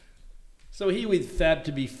So we're here with Fab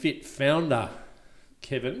to be Fit founder,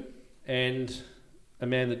 Kevin, and a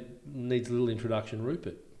man that needs a little introduction,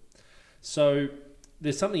 Rupert. So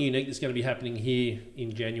there's something unique that's going to be happening here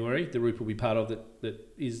in January that Rupert will be part of that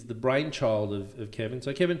is the brainchild of Kevin.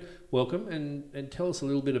 So Kevin, welcome, and tell us a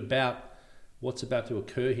little bit about what's about to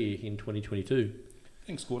occur here in 2022.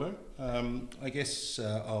 Thanks, Gordo. I guess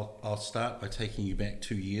I'll start by taking you back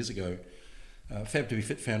 2 years ago. Fab to be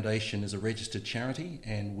Fit Foundation is a registered charity,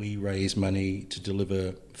 and we raise money to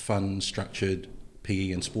deliver fun, structured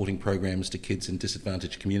PE and sporting programs to kids in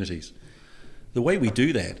disadvantaged communities. The way we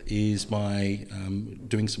do that is by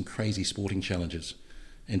doing some crazy sporting challenges.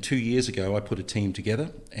 And 2 years ago, I put a team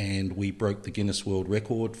together and we broke the Guinness World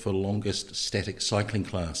Record for longest static cycling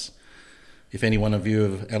class. If any one of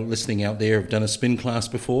you listening out there have done a spin class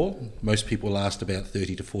before, most people last about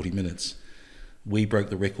 30 to 40 minutes. We broke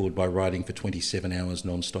the record by riding for 27 hours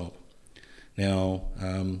non-stop. Now,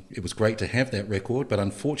 it was great to have that record, but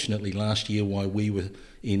unfortunately last year while we were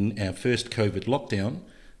in our first COVID lockdown,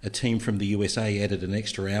 a team from the USA added an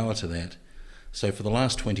extra hour to that. So for the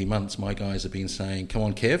last 20 months, my guys have been saying, come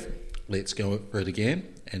on Kev, let's go for it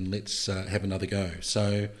again and let's have another go.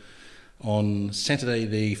 So on Saturday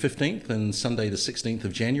the 15th and Sunday the 16th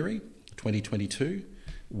of January 2022,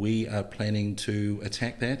 we are planning to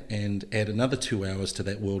attack that and add another 2 hours to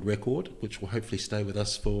that world record, which will hopefully stay with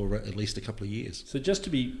us for at least a couple of years. So just to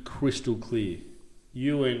be crystal clear,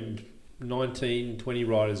 you and 19, 20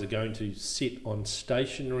 riders are going to sit on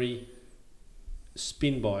stationary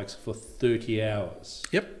spin bikes for 30 hours.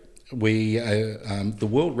 Yep. The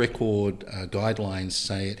world record guidelines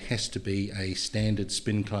say it has to be a standard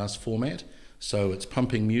spin class format. So it's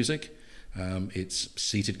pumping music, it's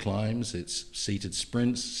seated climbs, it's seated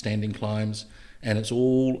sprints, standing climbs, and it's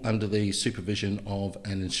all under the supervision of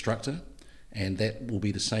an instructor, and that will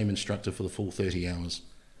be the same instructor for the full 30 hours.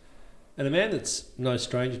 And a man that's no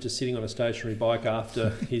stranger to sitting on a stationary bike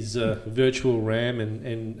after his virtual RAAM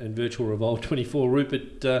and virtual Revolve 24,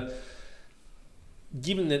 Rupert,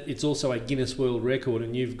 given that it's also a Guinness World Record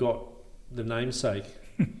and you've got the namesake,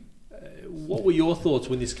 what were your thoughts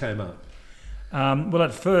when this came up? Well,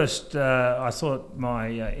 at first, I thought my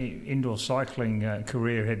indoor cycling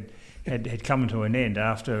career had come to an end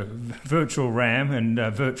after virtual RAAM and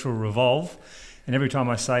virtual Revolve. And every time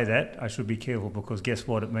I say that, I should be careful because guess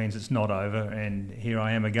what? It means it's not over, and here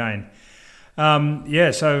I am again.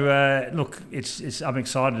 Look, I'm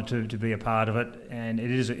excited to be a part of it, and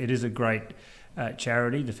it is a great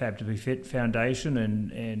charity, the Fab to be Fit Foundation,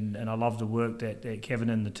 and I love the work that Kevin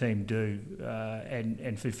and the team do,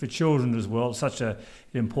 and for children as well. It's such an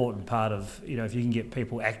important part of, if you can get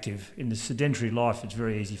people active in the sedentary life, it's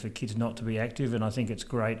very easy for kids not to be active, and I think it's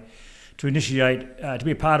great to initiate, to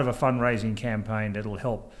be a part of a fundraising campaign that'll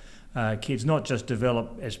help kids not just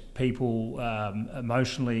develop as people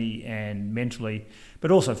emotionally and mentally,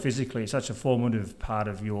 but also physically. It's such a formative part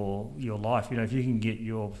of your life. If you can get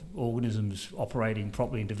your organisms operating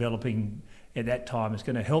properly and developing at that time, it's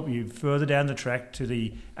going to help you further down the track to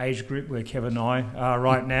the age group where Kevin and I are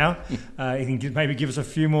right now. You can maybe give us a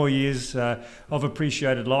few more years of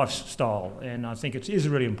appreciated lifestyle, and I think it is a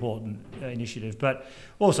really important initiative. But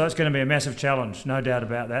also it's going to be a massive challenge, no doubt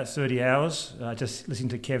about that. 30 hours. Just listening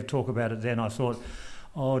to Kev talk about it then, I thought,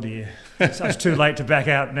 oh dear, it's too late to back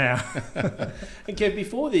out now. And Kev,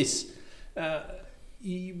 before this,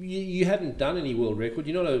 you hadn't done any world record.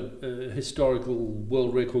 You're not a historical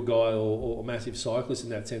world record guy or massive cyclist in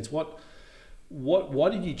that sense. Why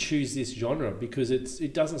did you choose this genre? Because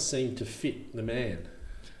it doesn't seem to fit the man.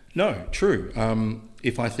 No, true.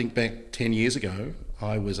 If I think back 10 years ago,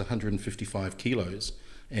 I was 155 kilos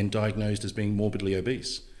and diagnosed as being morbidly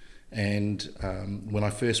obese. And when I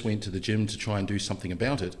first went to the gym to try and do something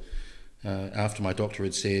about it, after my doctor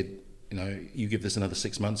had said, you give this another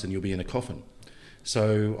 6 months and you'll be in a coffin.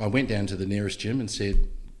 So I went down to the nearest gym and said,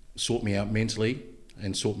 sort me out mentally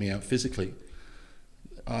and sort me out physically.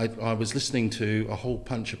 I was listening to a whole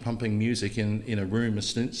bunch of pumping music in a room, a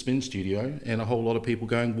spin studio, and a whole lot of people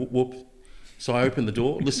going whoop whoop. So I opened the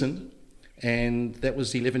door, listened, and that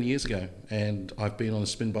was 11 years ago. And I've been on a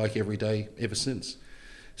spin bike every day ever since.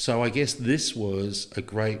 So I guess this was a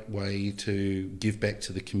great way to give back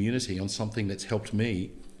to the community on something that's helped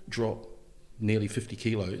me drop nearly 50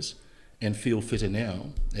 kilos and feel fitter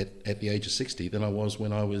now at the age of 60 than I was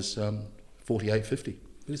when I was 48, 50.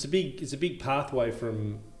 It's a big pathway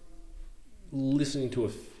from listening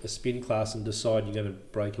to a spin class and decide you're going to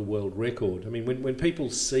break a world record. I mean, when people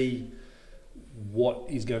see what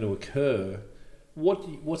is going to occur,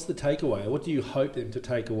 what's the takeaway? What do you hope them to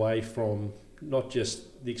take away from not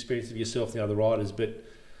just the experience of yourself and the other riders, but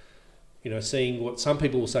seeing what some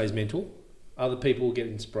people will say is mental, other people get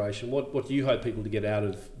inspiration? What do you hope people to get out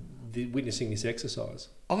of witnessing this exercise?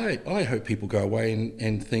 I hope people go away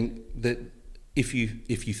and think that if you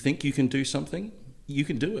think you can do something, you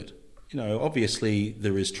can do it. Obviously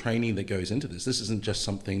there is training that goes into this. This isn't just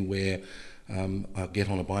something where I'll get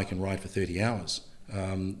on a bike and ride for 30 hours.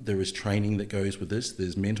 There is training that goes with this.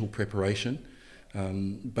 There's mental preparation.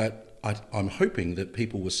 But I'm hoping that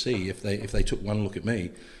people will see, if they took one look at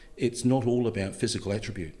me, it's not all about physical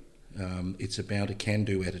attribute. It's about a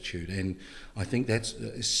can-do attitude, and I think that's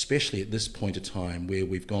especially at this point of time where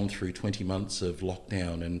we've gone through 20 months of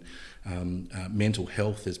lockdown, and mental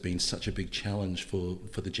health has been such a big challenge for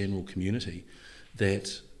the general community,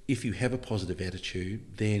 that if you have a positive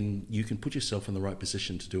attitude, then you can put yourself in the right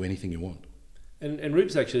position to do anything you want. And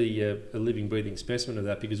Rupert's actually a living, breathing specimen of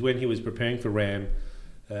that, because when he was preparing for RAAM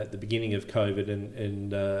at the beginning of COVID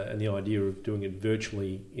and the idea of doing it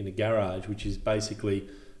virtually in a garage, which is basically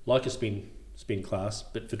like a spin class,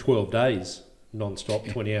 but for 12 days, non-stop,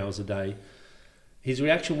 20 hours a day, his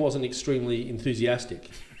reaction wasn't extremely enthusiastic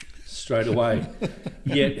straight away.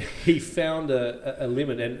 Yet he found a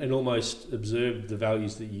limit and almost observed the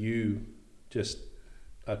values that you just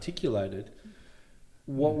articulated.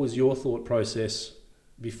 What was your thought process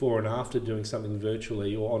before and after doing something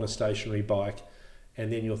virtually or on a stationary bike,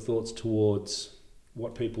 and then your thoughts towards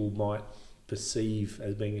what people might perceive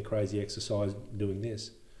as being a crazy exercise doing this?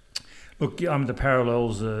 Look, the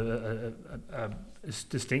parallels are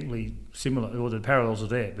distinctly similar, or the parallels are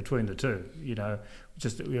there between the two.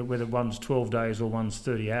 Just whether one's 12 days or one's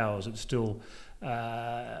 30 hours, it's still,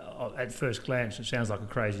 at first glance, it sounds like a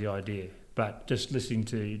crazy idea. But just listening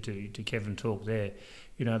to Kevin talk there,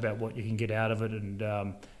 about what you can get out of it and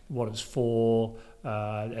what it's for,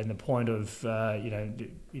 and the point of,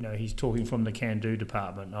 he's talking from the can-do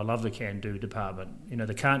department. I love the can-do department.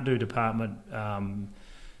 The can't-do department,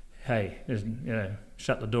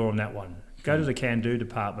 shut the door on that one. Go to the can-do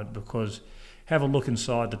department, because have a look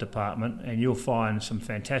inside the department and you'll find some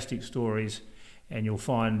fantastic stories, and you'll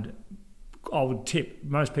find, I would tip,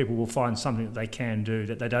 most people will find something that they can do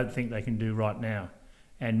that they don't think they can do right now.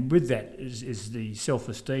 And with that is the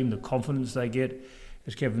self-esteem, the confidence they get,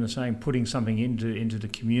 as Kevin was saying, putting something into the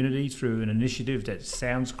community through an initiative that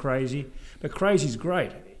sounds crazy. But crazy is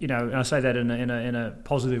great, and I say that in a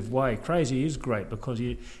positive way. Crazy is great because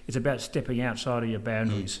it's about stepping outside of your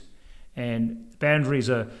boundaries. And boundaries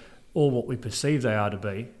are all what we perceive they are to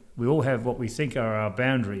be. We all have what we think are our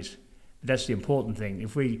boundaries. That's the important thing.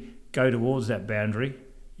 If we go towards that boundary,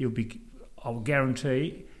 I'll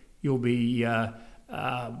guarantee you'll be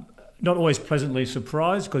not always pleasantly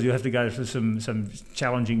surprised, because you have to go through some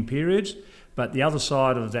challenging periods. But the other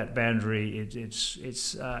side of that boundary,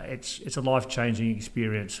 it's a life-changing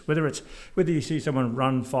experience. Whether you see someone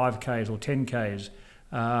run 5Ks or 10Ks,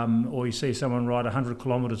 or you see someone ride 100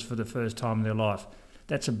 kilometres for the first time in their life,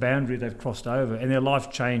 that's a boundary they've crossed over, and their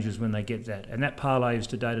life changes when they get that, and that parlays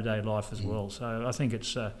to day-to-day life as well. So I think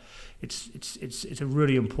it's a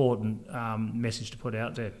really important message to put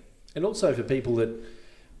out there. And also for people that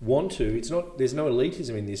want to, there's no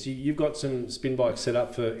elitism in this. You've got some spin bikes set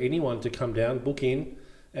up for anyone to come down, book in,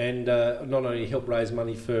 and not only help raise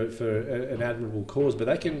money for an admirable cause, but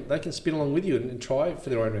they can spin along with you and try for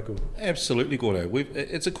their own record. Absolutely, Gordo.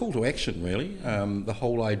 It's a call to action, really. The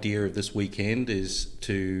whole idea of this weekend is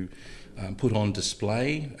to put on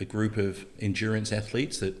display a group of endurance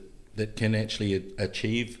athletes that can actually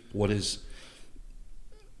achieve what is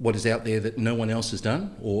out there that no one else has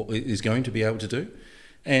done or is going to be able to do.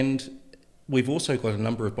 And we've also got a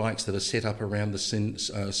number of bikes that are set up around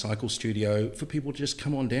the cycle studio for people to just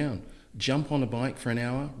come on down, jump on a bike for an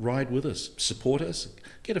hour, ride with us, support us,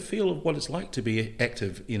 get a feel of what it's like to be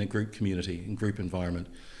active in a group community, in group environment.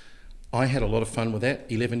 I had a lot of fun with that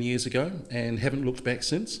 11 years ago and haven't looked back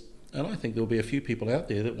since. And I think there'll be a few people out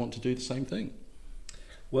there that want to do the same thing.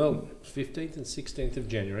 Well, 15th and 16th of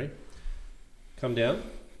January, come down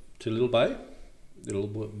to Little Bay. It'll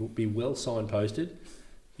be well signposted.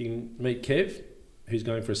 You can meet Kev, who's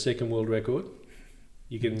going for a second world record.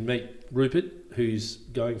 You can meet Rupert, who's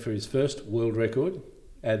going for his first world record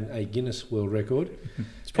and a Guinness World Record.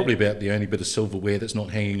 It's probably about the only bit of silverware that's not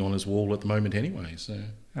hanging on his wall at the moment anyway. So.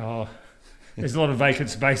 Oh, there's a lot of vacant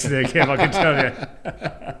space there, Kev, I can tell you.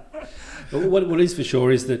 But what is for sure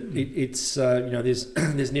is that it's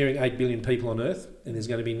there's nearing 8 billion people on Earth, and there's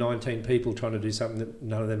going to be 19 people trying to do something that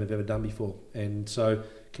none of them have ever done before. And so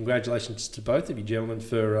congratulations to both of you gentlemen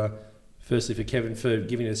for, firstly for Kevin for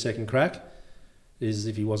giving it a second crack. It is as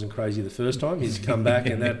if he wasn't crazy the first time. He's come back,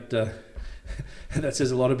 and that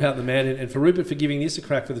says a lot about the man. And for Rupert for giving this a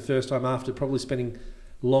crack for the first time after probably spending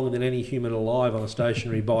longer than any human alive on a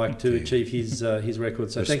stationary bike to achieve his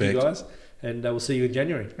record. So thank you, guys, and we'll see you in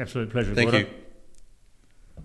January. Absolute pleasure. Thank Gordo. you.